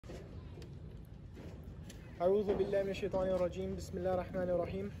A'udhu billahi minash shaitanir rajeem. Bismillahir rahmanir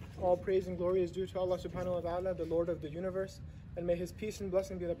rahim. All praise and glory is due to Allah subhanahu wa ta'ala, the Lord of the universe, and may His peace and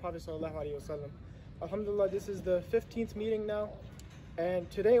blessing be the Prophet sallallahu alaihi wasallam. Alhamdulillah, this is the 15th meeting now, and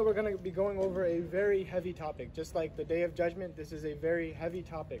today we're going to be going over a very heavy topic. Just like the Day of Judgment, this is a very heavy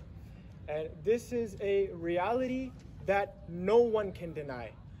topic. And this is a reality that no one can deny.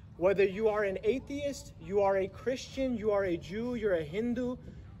 Whether you are an atheist, you are a Christian, you are a Jew, you're a Hindu,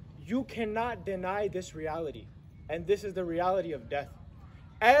 you cannot deny this reality. And this is the reality of death.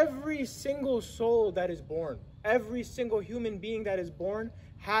 Every single soul that is born, every single human being that is born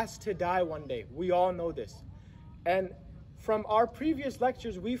has to die one day. We all know this. And from our previous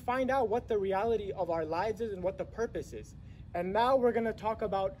lectures, we find out what the reality of our lives is and what the purpose is. And now we're going to talk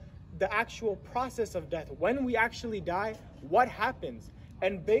about the actual process of death. When we actually die, what happens?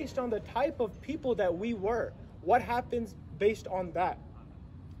 And based on the type of people that we were, what happens based on that?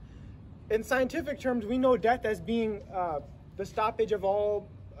 In scientific terms, we know death as being the stoppage of all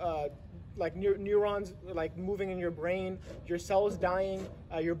neurons moving in your brain, your cells dying,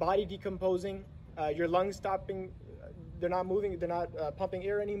 your body decomposing, your lungs stopping, they're not moving, they're not pumping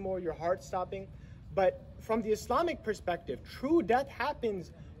air anymore, your heart stopping. But from the Islamic perspective, true death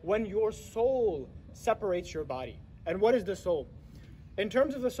happens when your soul separates your body. And what is the soul? In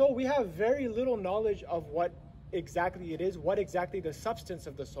terms of the soul, we have very little knowledge of what exactly it is, what exactly the substance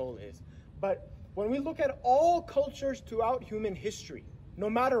of the soul is. But when we look at all cultures throughout human history, no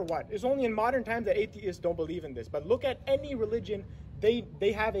matter what, it's only in modern times that atheists don't believe in this, but look at any religion, they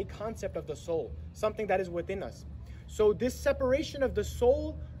have a concept of the soul, something that is within us. So this separation of the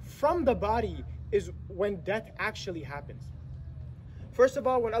soul from the body is when death actually happens. First of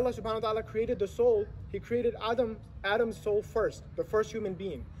all, when Allah subhanahu wa ta'ala created the soul, He created Adam's soul first, the first human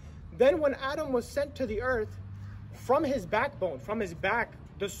being. Then when Adam was sent to the earth, from his backbone, from his back,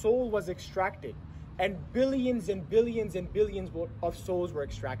 the soul was extracted. And billions and billions and billions of souls were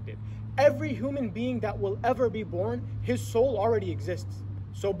extracted. Every human being that will ever be born, his soul already exists.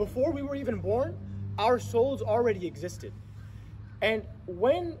 So before we were even born, our souls already existed. And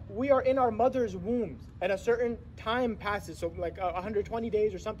when we are in our mother's wombs and a certain time passes, so like 120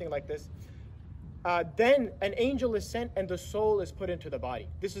 days or something like this, then an angel is sent and the soul is put into the body.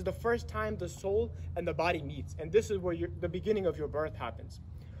 This is the first time the soul and the body meets. And this is where the beginning of your birth happens.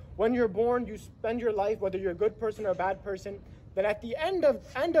 When you're born, you spend your life, whether you're a good person or a bad person, then at the end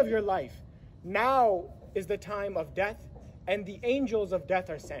of your life, now is the time of death, and the angels of death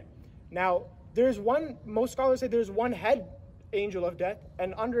are sent. Now, most scholars say there's one head angel of death,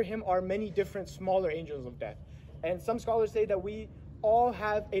 and under him are many different smaller angels of death. And some scholars say that we all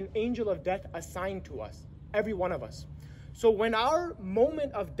have an angel of death assigned to us, every one of us. So when our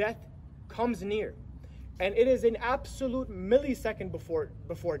moment of death comes near, and it is an absolute millisecond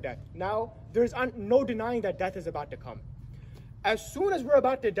before death, now there's no denying that death is about to come. As soon as we're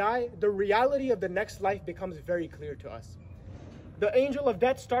about to die, the reality of the next life becomes very clear to us. The angel of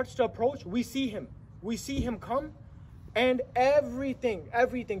death starts to approach. We see him come, and everything,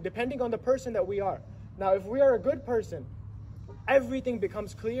 depending on the person that we are. Now, if we are a good person, everything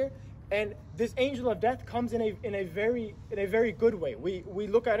becomes clear, and this angel of death comes in a very good way. We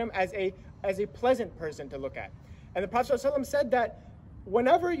look at him as a pleasant person to look at. And the Prophet ﷺ said that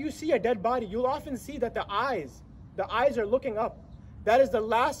whenever you see a dead body, you'll often see that the eyes are looking up. That is the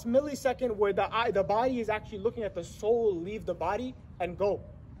last millisecond where the body is actually looking at the soul leave the body and go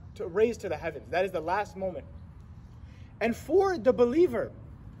to raise to the heavens. That is the last moment. And for the believer,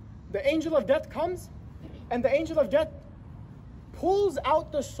 the angel of death comes, and the angel of death pulls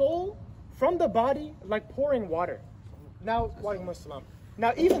out the soul from the body like pouring water. Now,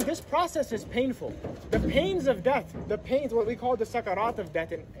 even this process is painful. The pains of death, what we call the sakarat of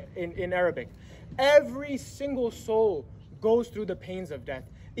death in Arabic. Every single soul goes through the pains of death.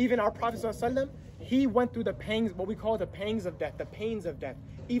 Even our Prophet ﷺ, he went through the pangs, what we call the pangs of death, the pains of death.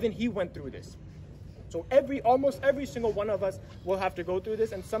 Even he went through this. So almost every single one of us will have to go through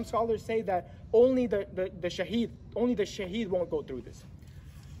this, and some scholars say that only the shaheed won't go through this.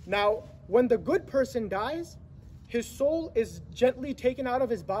 Now, when the good person dies, his soul is gently taken out of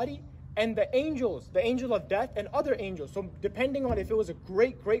his body, and the angel of death and other angels, so depending on if it was a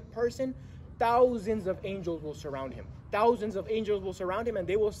great person, thousands of angels will surround him. Thousands of angels will surround him, and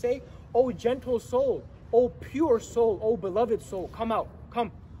they will say, "Oh gentle soul, oh pure soul, oh beloved soul, come out,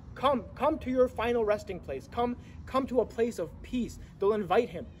 come to your final resting place. Come to a place of peace." They'll invite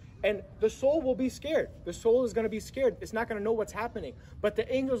him. And the soul will be scared. The soul is going to be scared. It's not going to know what's happening. But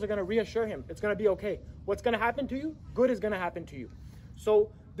the angels are going to reassure him. It's going to be okay. What's going to happen to you? Good is going to happen to you.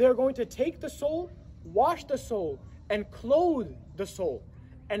 So they're going to take the soul, wash the soul, and clothe the soul.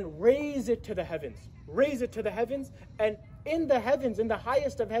 and raise it to the heavens. Raise it to the heavens, and in the heavens, in the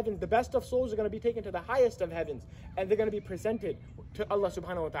highest of heavens, the best of souls are going to be taken to the highest of heavens, and they're going to be presented to Allah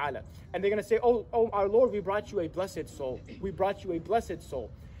subhanahu wa ta'ala. And they're going to say, oh our Lord, we brought you a blessed soul. We brought you a blessed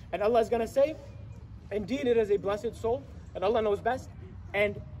soul. And Allah is going to say, indeed it is a blessed soul, and Allah knows best.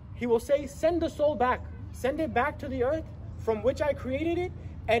 And He will say, send the soul back. Send it back to the earth from which I created it,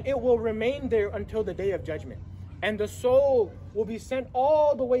 and it will remain there until the day of judgment. And the soul will be sent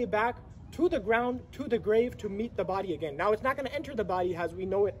all the way back to the ground, to the grave, to meet the body again. Now, it's not going to enter the body as we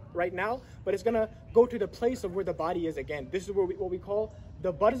know it right now, but it's going to go to the place of where the body is again. This is what we call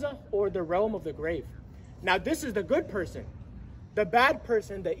the barzakh, or the realm of the grave. Now, this is the good person. The bad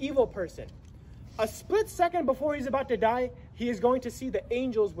person, the evil person. A split second before he's about to die, he is going to see the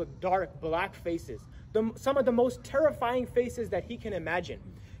angels with dark black faces. Some of the most terrifying faces that he can imagine.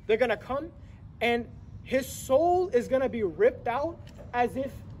 They're going to come, and his soul is going to be ripped out as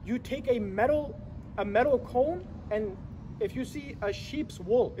if you take a metal comb, and if you see a sheep's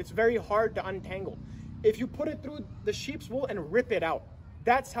wool, it's very hard to untangle. If you put it through the sheep's wool and rip it out,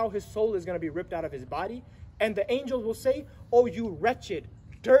 that's how his soul is going to be ripped out of his body. And the angels will say, oh, you wretched,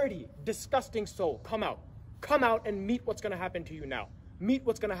 dirty, disgusting soul, come out. Come out and meet what's going to happen to you now. Meet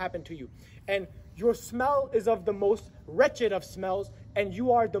what's going to happen to you. And your smell is of the most wretched of smells, and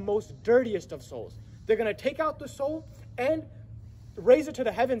you are the most dirtiest of souls. They're going to take out the soul and raise it to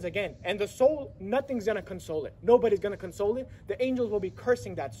the heavens again. And the soul, nothing's going to console it. Nobody's going to console it. The angels will be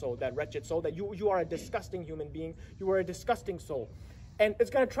cursing that soul, that wretched soul, that you are a disgusting human being. You are a disgusting soul. And it's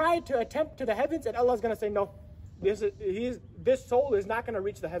going to try to attempt to the heavens, and Allah's going to say, no, this soul is not going to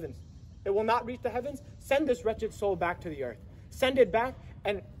reach the heavens. It will not reach the heavens. Send this wretched soul back to the earth. Send it back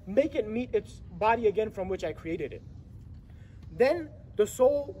and make it meet its body again from which I created it. Then the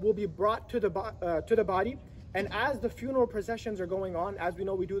soul will be brought to the body, and as the funeral processions are going on, as we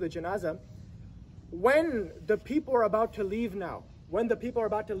know we do the janazah, when the people are about to leave now,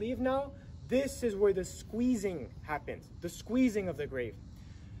 this is where the squeezing happens, the squeezing of the grave.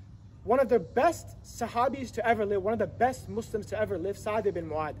 One of the best Sahabis to ever live, one of the best Muslims to ever live, Sa'd ibn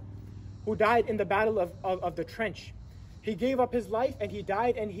Mu'adh, who died in the battle of the trench. He gave up his life and he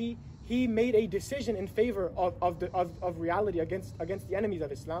died, and he made a decision in favor of reality against the enemies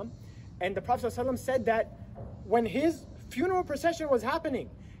of Islam. And the Prophet ﷺ said that when his funeral procession was happening,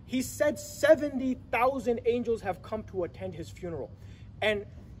 he said 70,000 angels have come to attend his funeral. And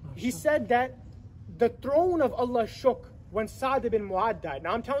he said that the throne of Allah shook when Sa'd ibn Mu'adh died.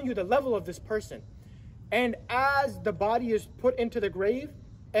 Now I'm telling you the level of this person. And as the body is put into the grave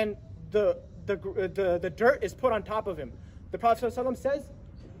and the dirt is put on top of him, the Prophet ﷺ says,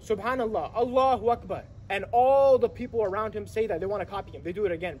 Subhanallah, Allahu Akbar. And all the people around him say that. They want to copy him. They do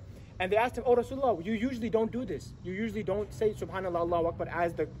it again. And they asked him, oh Rasulullah, you usually don't do this. You usually don't say Subhanallah, Allahu Akbar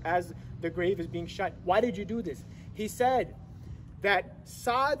as the grave is being shut. Why did you do this? He said that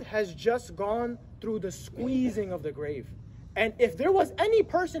Sa'd has just gone through the squeezing of the grave. And if there was any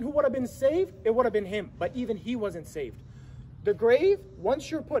person who would have been saved, it would have been him. But even he wasn't saved. The grave, once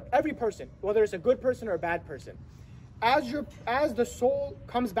you're put, every person, whether it's a good person or a bad person, as the soul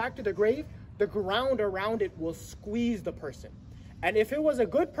comes back to the grave, the ground around it will squeeze the person. And if it was a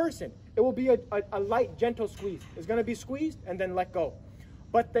good person, it will be a light, gentle squeeze. It's going to be squeezed and then let go.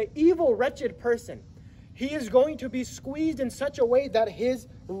 But the evil, wretched person, he is going to be squeezed in such a way that his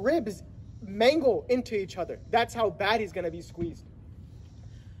ribs mangle into each other. That's how bad he's going to be squeezed.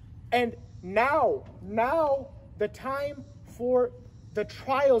 And now the time for the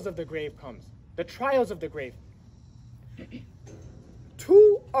trials of the grave comes. The trials of the grave.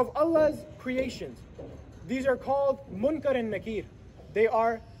 Two of Allah's creations, these are called Munkar and Nakir. They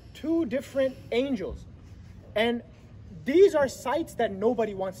are two different angels. And these are sights that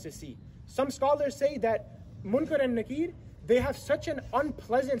nobody wants to see. Some scholars say that Munkar and Nakir, they have such an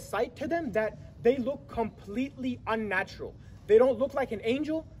unpleasant sight to them that they look completely unnatural. They don't look like an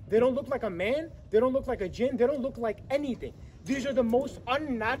angel. They don't look like a man. They don't look like a jinn. They don't look like anything. These are the most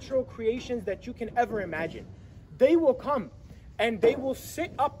unnatural creations that you can ever imagine. They will come and they will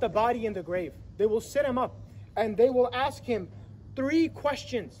sit up the body in the grave. They will sit him up and they will ask him 3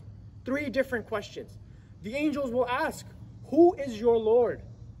 questions, 3 different questions. The angels will ask, who is your Lord?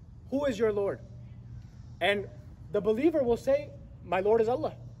 Who is your Lord? And the believer will say, my Lord is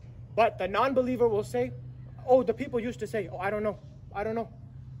Allah. But the non-believer will say, oh, the people used to say, oh, I don't know. I don't know.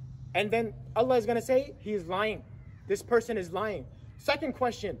 And then Allah is going to say, he is lying. This person is lying. Second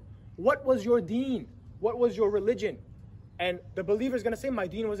question, what was your deen? What was your religion? And the believer is going to say, my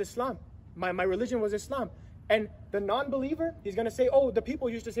deen was Islam. My religion was Islam. And the non-believer, he's going to say, oh, the people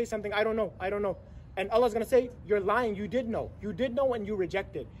used to say something, I don't know, I don't know. And Allah's going to say, you're lying, you did know. You did know and you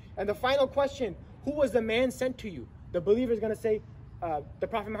rejected. And the final question, who was the man sent to you? The believer is going to say, the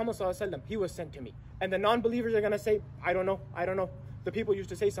Prophet Muhammad ﷺ, he was sent to me. And the non-believers are going to say, I don't know, I don't know. The people used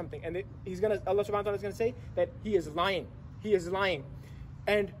to say something. And Allah subhanahu wa ta'ala is going to say that he is lying. He is lying.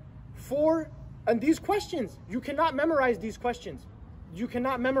 And these questions, you cannot memorize these questions. You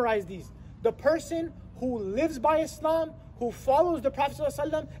cannot memorize these. The person who lives by Islam, who follows the Prophet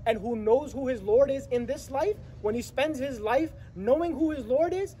ﷺ, and who knows who his Lord is in this life, when he spends his life knowing who his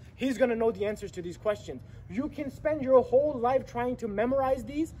Lord is, he's going to know the answers to these questions. You can spend your whole life trying to memorize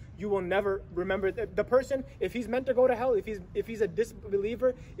these, you will never remember. The person, if he's meant to go to hell, if he's a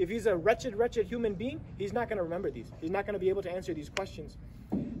disbeliever, if he's a wretched human being, he's not going to remember these. He's not going to be able to answer these questions.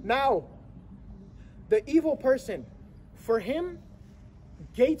 Now, the evil person, for him,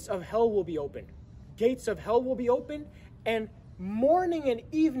 gates of hell will be opened. Gates of hell will be opened, and morning and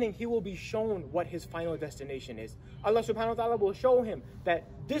evening he will be shown what his final destination is. Allah subhanahu wa ta'ala will show him that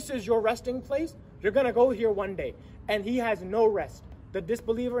this is your resting place. You're going to go here one day. And he has no rest. The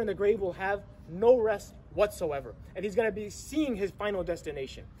disbeliever in the grave will have no rest whatsoever. And he's going to be seeing his final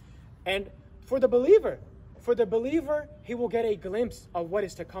destination. And for the believer, he will get a glimpse of what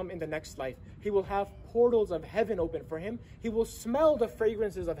is to come in the next life. He will have portals of heaven open for him. He will smell the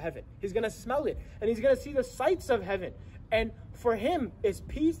fragrances of heaven. He's going to smell it. And he's going to see the sights of heaven. And for him is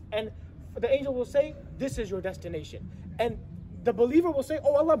peace. And the angel will say, this is your destination. And the believer will say,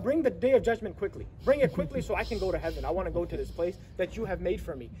 oh Allah, bring the day of judgment quickly. Bring it quickly so I can go to heaven. I want to go to this place that you have made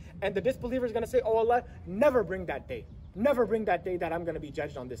for me. And the disbeliever is going to say, oh Allah, never bring that day. Never bring that day that I'm going to be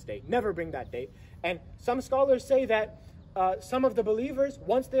judged on this day. Never bring that day. And some scholars say that some of the believers,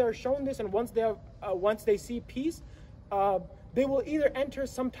 once they are shown this and once they see peace, they will either enter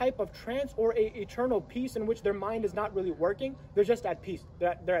some type of trance or a eternal peace in which their mind is not really working. They're just at peace.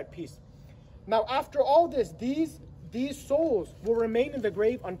 They're at peace. Now, after all this, these souls will remain in the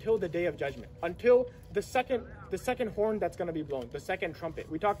grave until the day of judgment, until the second horn that's going to be blown, the second trumpet.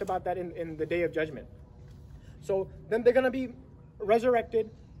 We talked about that in the day of judgment. So then they're going to be resurrected.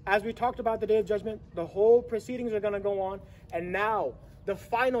 As we talked about the day of judgment, the whole proceedings are going to go on. And now the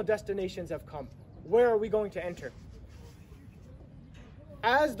final destinations have come. Where are we going to enter?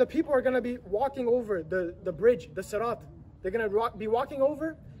 As the people are going to be walking over the bridge, the Sirat, they're going to be walking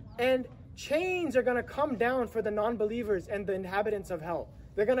over, and chains are going to come down for the non-believers and the inhabitants of hell.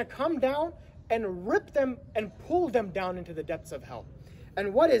 They're going to come down and rip them and pull them down into the depths of hell.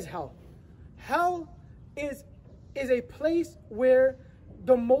 And what is hell? Hell is a place where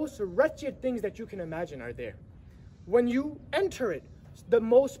the most wretched things that you can imagine are there. When you enter it, the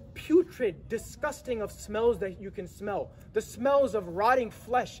most putrid, disgusting of smells that you can smell, the smells of rotting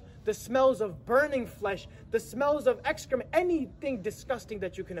flesh, the smells of burning flesh, the smells of excrement, anything disgusting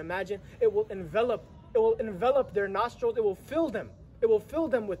that you can imagine, it will envelop their nostrils, it will fill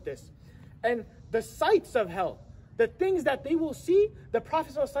them with this. And the sights of hell, the things that they will see, the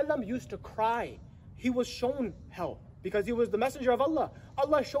Prophet ﷺ used to cry. He was shown hell because he was the messenger of Allah.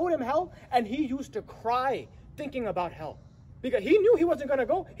 Allah showed him hell and he used to cry thinking about hell. Because he knew he wasn't going to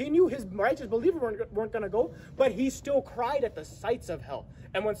go. He knew his righteous believers weren't going to go, but he still cried at the sights of hell.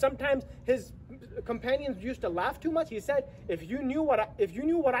 And when sometimes his companions used to laugh too much, he said, if you knew what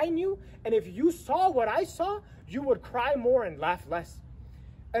I knew, and if you saw what I saw, you would cry more and laugh less.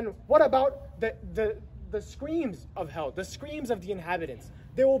 And what about the screams of hell, the screams of the inhabitants?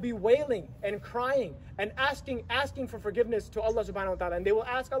 They will be wailing and crying and asking for forgiveness to Allah subhanahu wa ta'ala. And they will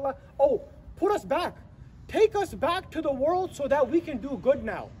ask Allah, oh, put us back. Take us back to the world so that we can do good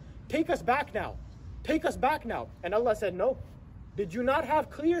now. Take us back now. Take us back now. And Allah said, no. Did you not have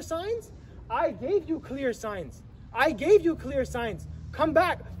clear signs? I gave you clear signs. I gave you clear signs. Come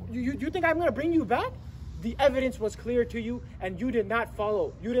back. You think I'm going to bring you back? The evidence was clear to you and you did not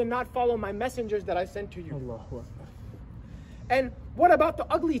follow. You did not follow my messengers that I sent to you. Allahu Akbar. And what about the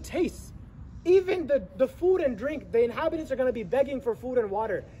ugly tastes? Even the food and drink, the inhabitants are going to be begging for food and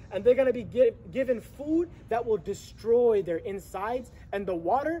water. And they're going to be given food that will destroy their insides. And the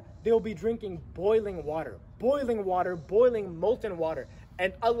water, they'll be drinking boiling water, boiling molten water.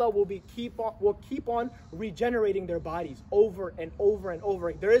 And Allah will keep on regenerating their bodies over and over and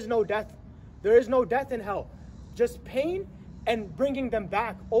over. There is no death. There is no death in hell. Just pain and bringing them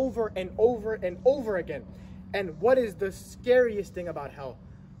back over and over and over again. And what is the scariest thing about hell?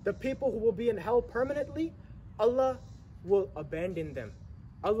 The people who will be in hell permanently, Allah will abandon them.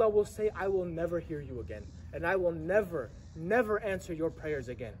 Allah will say, I will never hear you again. And I will never answer your prayers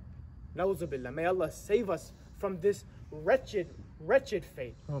again. Na'udzubillah. May Allah save us from this wretched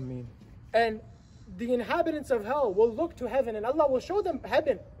fate. Ameen. And the inhabitants of hell will look to heaven, and Allah will show them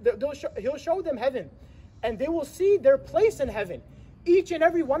heaven. He'll show them heaven, and they will see their place in heaven. Each and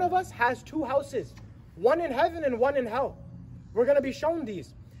every one of us has two houses, one in heaven and one in hell. We're going to be shown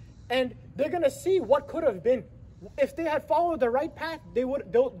these, and they're going to see what could have been. If they had followed the right path,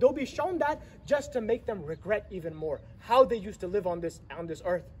 they'll be shown that just to make them regret even more how they used to live on this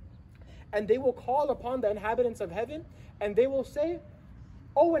earth. And they will call upon the inhabitants of heaven, and they will say,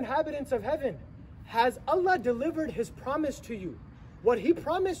 "O inhabitants of heaven, has Allah delivered His promise to you? What He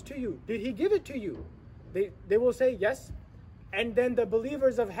promised to you, did He give it to you?" They will say yes. And then the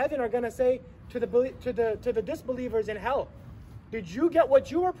believers of heaven are going to say to the disbelievers in hell, "Did you get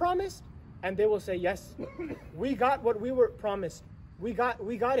what you were promised?" And they will say, "Yes, we got what we were promised. We got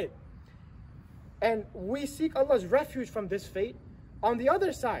it." And we seek Allah's refuge from this fate. On the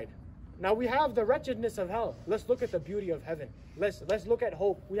other side, now we have the wretchedness of hell. Let's look at the beauty of heaven. Let's look at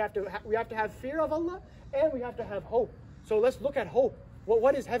hope. We have to have fear of Allah, and we have to have hope. So let's look at hope.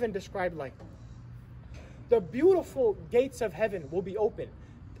 What is heaven described like? The beautiful gates of heaven will be open.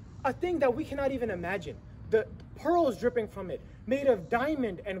 A thing that we cannot even imagine. The pearls dripping from it, made of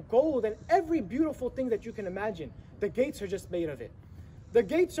diamond and gold and every beautiful thing that you can imagine. The gates are just made of it. The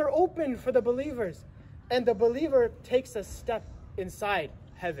gates are open for the believers, and the believer takes a step inside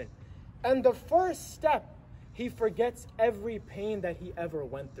heaven. And the first step, he forgets every pain that he ever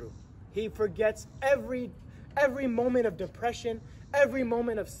went through. He forgets every moment of depression, every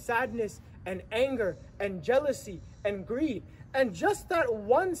moment of sadness and anger and jealousy and greed. And just that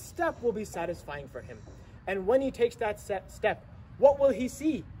one step will be satisfying for him. And when he takes that step, what will he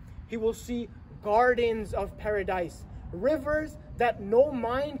see? He will see gardens of paradise, rivers that no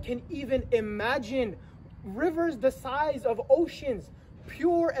mind can even imagine, rivers the size of oceans,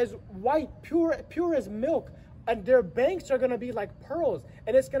 pure as white, pure as milk, and their banks are going to be like pearls,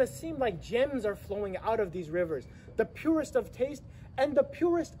 and it's going to seem like gems are flowing out of these rivers, the purest of taste and the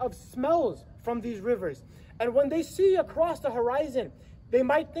purest of smells from these rivers. And when they see across the horizon, they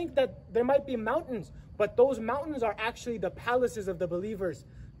might think that there might be mountains, but those mountains are actually the palaces of the believers.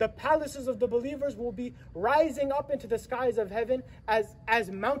 The palaces of the believers will be rising up into the skies of heaven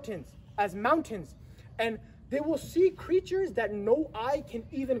as mountains. And they will see creatures that no eye can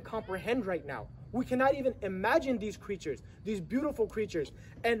even comprehend right now. We cannot even imagine these creatures, these beautiful creatures.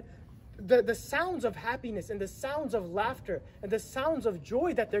 And the sounds of happiness and the sounds of laughter and the sounds of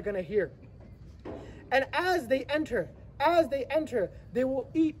joy that they're going to hear. And as they enter, they will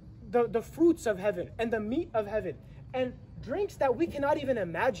eat the fruits of heaven and the meat of heaven and drinks that we cannot even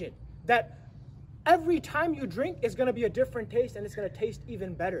imagine. That every time you drink is going to be a different taste, and it's going to taste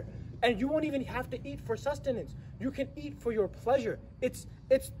even better. And you won't even have to eat for sustenance. You can eat for your pleasure. It's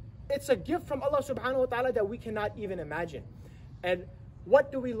a gift from Allah subhanahu wa ta'ala that we cannot even imagine. And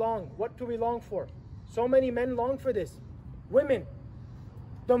what do we long? What do we long for? So many men long for this. Women,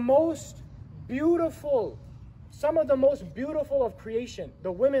 the most beautiful, some of the most beautiful of creation,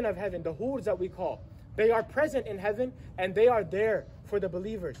 the women of heaven, the hurs that we call, they are present in heaven, and they are there for the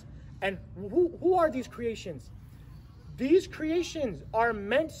believers. And who are these creations? These creations are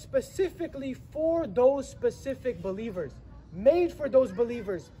meant specifically for those specific believers, made for those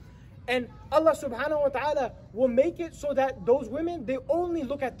believers. And Allah subhanahu wa ta'ala will make it so that those women, they only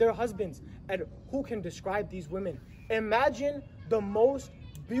look at their husbands. And who can describe these women? Imagine the most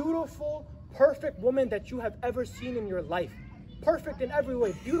beautiful, perfect woman that you have ever seen in your life. Perfect in every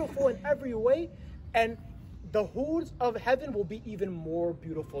way, beautiful in every way. And the hurs of heaven will be even more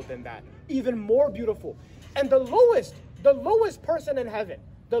beautiful than that. Even more beautiful. And the lowest person in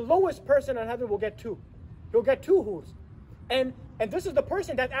heaven will get two. He'll get two hurs. And this is the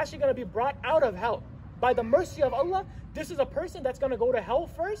person that's actually going to be brought out of hell. By the mercy of Allah, this is a person that's going to go to hell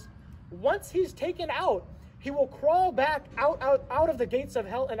first. Once he's taken out, he will crawl back out of the gates of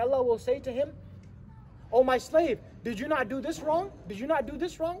hell, and Allah will say to him, "Oh, my slave, did you not do this wrong? Did you not do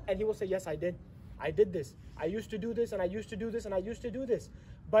this wrong?" And he will say, "Yes, I did. I did this. I used to do this, and I used to do this, and I used to do this.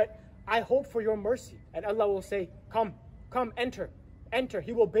 But I hope for your mercy." And Allah will say, Come, enter.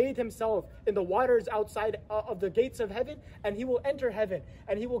 He will bathe himself in the waters outside of the gates of heaven, and he will enter heaven,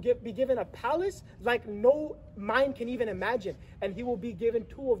 and he will be given a palace like no mind can even imagine, and he will be given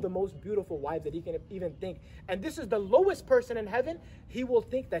two of the most beautiful wives that he can even think. And this is the lowest person in heaven. He will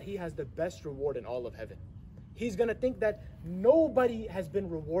think that he has the best reward in all of heaven. He's going to think that nobody has been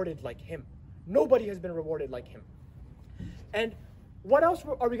rewarded like him. Nobody has been rewarded like him. And what else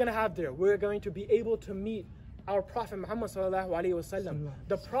are we going to have there? We're going to be able to meet our Prophet Muhammad sallallahu alaihi wasallam,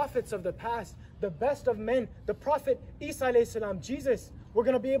 the prophets of the past, the best of men, the Prophet Isa alayhi salam, Jesus, We're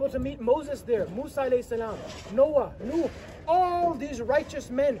going to be able to meet Moses there, Musa alayhi salam, Noah, Nuh, all these righteous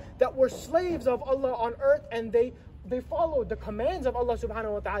men that were slaves of Allah on earth, and they followed the commands of Allah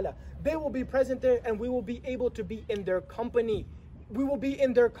subhanahu wa ta'ala. They will be present there, and we will be able to be in their company. We will be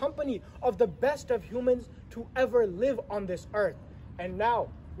in their company of the best of humans to ever live on this earth. And now,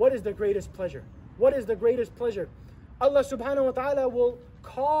 what is the greatest pleasure? What is the greatest pleasure? Allah subhanahu wa ta'ala will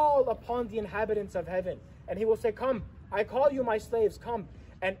call upon the inhabitants of heaven, and He will say, come, I call you my slaves, come.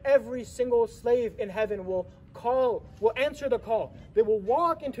 And every single slave in heaven will answer the call. They will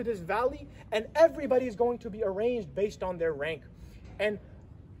walk into this valley, and everybody is going to be arranged based on their rank. And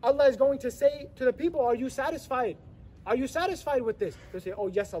Allah is going to say to the people, are you satisfied? Are you satisfied with this? They say, oh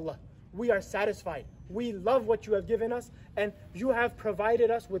yes, Allah, we are satisfied. We love what you have given us, and you have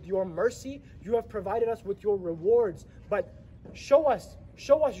provided us with your mercy. You have provided us with your rewards. But show us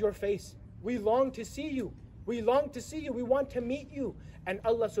your face. We long to see you. We long to see you. We want to meet you. And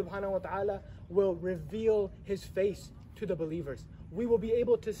Allah subhanahu wa ta'ala will reveal His face to the believers. We will be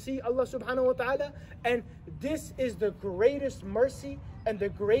able to see Allah subhanahu wa ta'ala. And this is the greatest mercy and the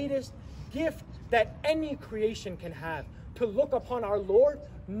greatest gift that any creation can have. To look upon our Lord,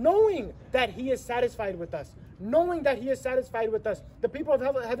 knowing that He is satisfied with us. Knowing that He is satisfied with us. The people of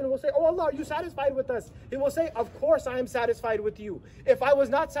heaven will say, oh Allah, are you satisfied with us? He will say, of course I am satisfied with you. If I was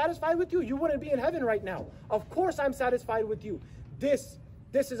not satisfied with you, you wouldn't be in heaven right now. Of course I'm satisfied with you. This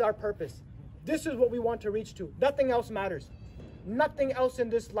is our purpose. This is what we want to reach to. Nothing else matters. Nothing else in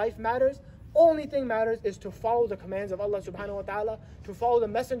this life matters. Only thing matters is to follow the commands of Allah subhanahu wa ta'ala, to follow the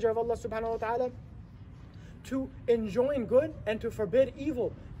messenger of Allah subhanahu wa ta'ala, to enjoin good and to forbid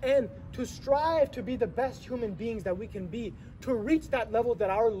evil, and to strive to be the best human beings that we can be, to reach that level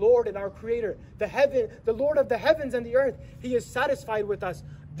that our Lord and our Creator, the Lord of the heavens and the earth, He is satisfied with us.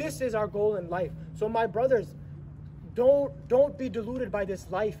 This is our goal in life. So my brothers, don't be deluded by this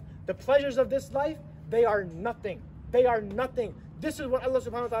life. The pleasures of this life, they are nothing. They are nothing. This is what Allah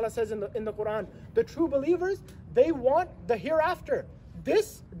subhanahu wa ta'ala says in the Quran. The true believers, they want the hereafter.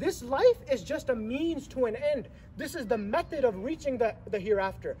 This life is just a means to an end. This is the method of reaching the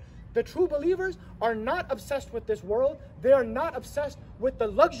hereafter. The true believers are not obsessed with this world. They are not obsessed with the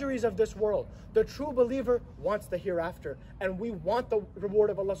luxuries of this world. The true believer wants the hereafter. And we want the reward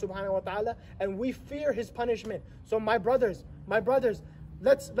of Allah subhanahu wa ta'ala. And we fear His punishment. So my brothers,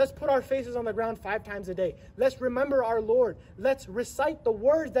 let's put our faces on the ground 5 times a day. Let's remember our Lord. Let's recite the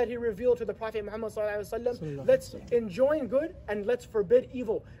words that He revealed to the Prophet Muhammad sallallahu alaihi wasallam. Let's enjoin good and let's forbid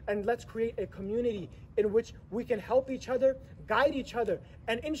evil. And let's create a community in which we can help each other, guide each other.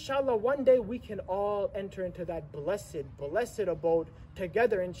 And inshallah, one day we can all enter into that blessed abode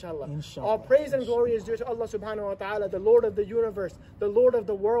together, inshallah. All praise and glory is due to Allah subhanahu wa ta'ala, the Lord of the universe, the Lord of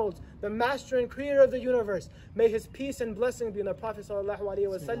the worlds, the master and creator of the universe. May His peace and blessing be on the Prophet sallallahu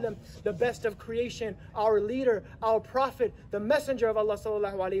alaihi wasallam, the best of creation, our leader, our prophet, the messenger of Allah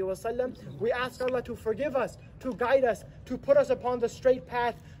sallallahu alaihi wasallam. We ask Allah to forgive us, to guide us, to put us upon the straight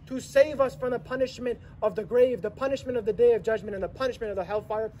path, to save us from the punishment of the grave, the punishment of the day of judgment, and the punishment of the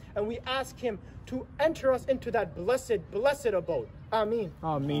hellfire. And we ask Him to enter us into that blessed abode. Ameen.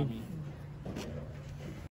 Ameen.